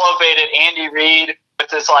definitely elevated Andy Reid with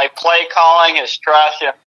his play calling, his trust.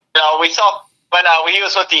 We saw when he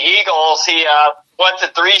was with the Eagles, he went to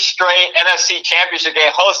 3 straight NFC Championship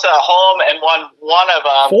games, hosted at home, and won one of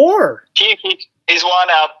them. 4. He's won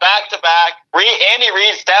back-to-back. Andy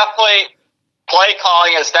Reid's definitely play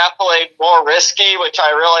calling is definitely more risky, which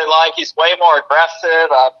I really like. He's way more aggressive.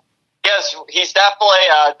 He's definitely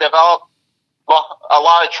developed a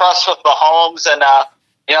lot of trust with Mahomes, and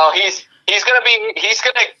he's going to.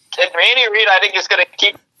 Andy Reid, I think, is going to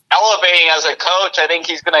keep elevating as a coach. I think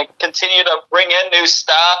he's going to continue to bring in new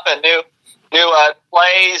stuff and new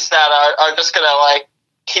plays that are just going to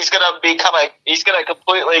he's going to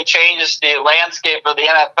completely change the landscape of the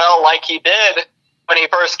NFL like he did when he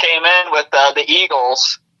first came in with the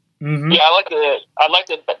Eagles. Mm-hmm. Yeah, I'd like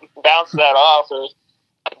to bounce that off.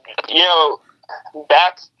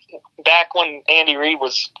 Back when Andy Reid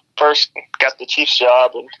was first got the Chiefs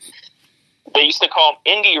job, and they used to call him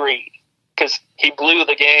Indy Reid because he blew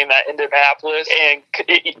the game at Indianapolis, and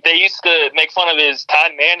they used to make fun of his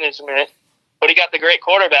time management, but he got the great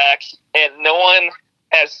quarterback, and no one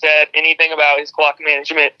has said anything about his clock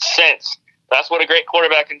management since. That's what a great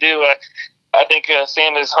quarterback can do. I think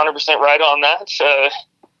Sam is 100% right on that.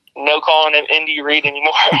 No calling him Indy Reid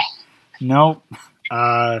anymore. Nope.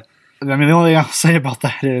 The only thing I'll say about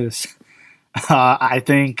that is I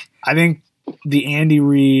think Andy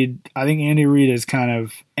Reid is kind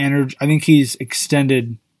of I think he's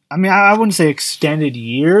extended. I wouldn't say extended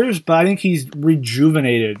years, but I think he's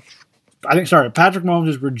rejuvenated. Patrick Mahomes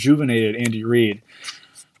has rejuvenated Andy Reid.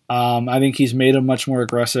 I think he's made him much more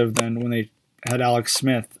aggressive than when they had Alex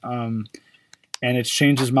Smith. And it's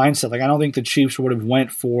changed his mindset. I don't think the Chiefs would have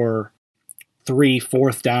went for 3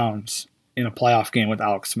 4th downs in a playoff game with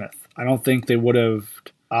Alex Smith. I don't think they would have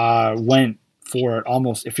went for it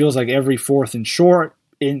almost. It feels like every 4th and short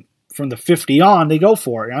from the 50 on, they go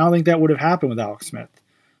for it. I don't think that would have happened with Alex Smith.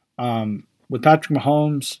 With Patrick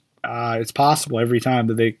Mahomes, it's possible every time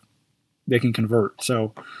that they can convert.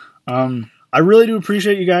 So I really do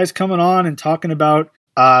appreciate you guys coming on and talking about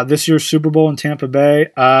this year's Super Bowl in Tampa Bay.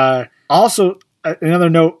 Also, another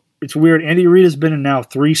note, it's weird. Andy Reid has been in now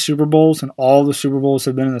 3 Super Bowls, and all the Super Bowls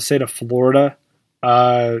have been in the state of Florida.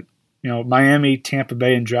 Miami, Tampa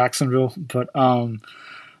Bay, and Jacksonville. But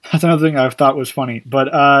that's another thing I thought was funny. But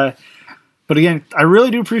again, I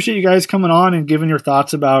really do appreciate you guys coming on and giving your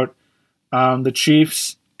thoughts about the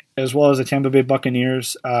Chiefs as well as the Tampa Bay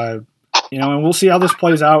Buccaneers. And we'll see how this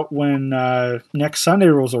plays out when next Sunday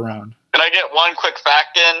rolls around. Can I get one quick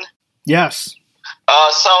fact in? Yes.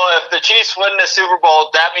 So if the Chiefs win the Super Bowl,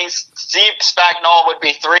 that means Steve Spagnuolo would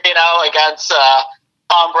be 3-0 against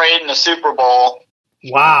Tom Brady in the Super Bowl.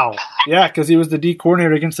 Wow. Yeah, because he was the D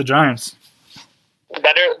coordinator against the Giants.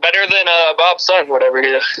 Better than Bob Sutton, whatever he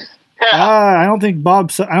is. I don't think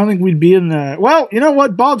we'd be in the. Well, you know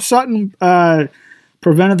what? Bob Sutton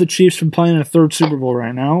prevented the Chiefs from playing in a 3rd Super Bowl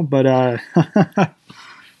right now, but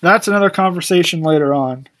that's another conversation later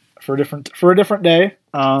on for a different day.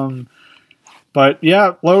 But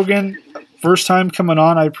yeah, Logan, first time coming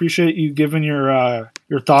on. I appreciate you giving your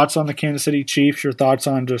thoughts on the Kansas City Chiefs, your thoughts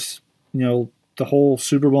on just the whole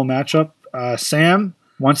Super Bowl matchup. Sam,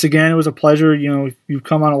 once again, it was a pleasure. You've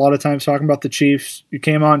come on a lot of times talking about the Chiefs. You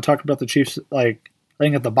came on talking about the Chiefs, I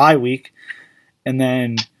think at the bye week, and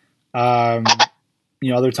then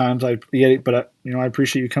other times I forget it, but I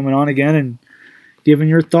appreciate you coming on again and giving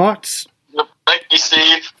your thoughts. Thank you,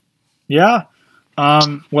 Steve. Yeah.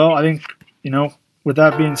 Well, I think, with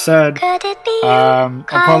that being said, Could it be I'll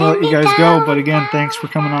probably let you guys go, but again, thanks for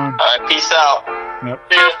coming on. All right, peace out. Yep.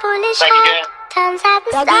 Yeah. my foolish Thank you again. heart turns out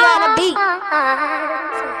the Dougie on the beat.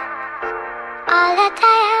 stars. All that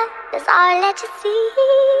I am is all that you see.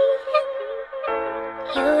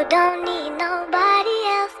 You don't need nobody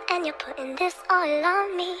else, and you're putting this all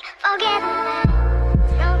on me. Forget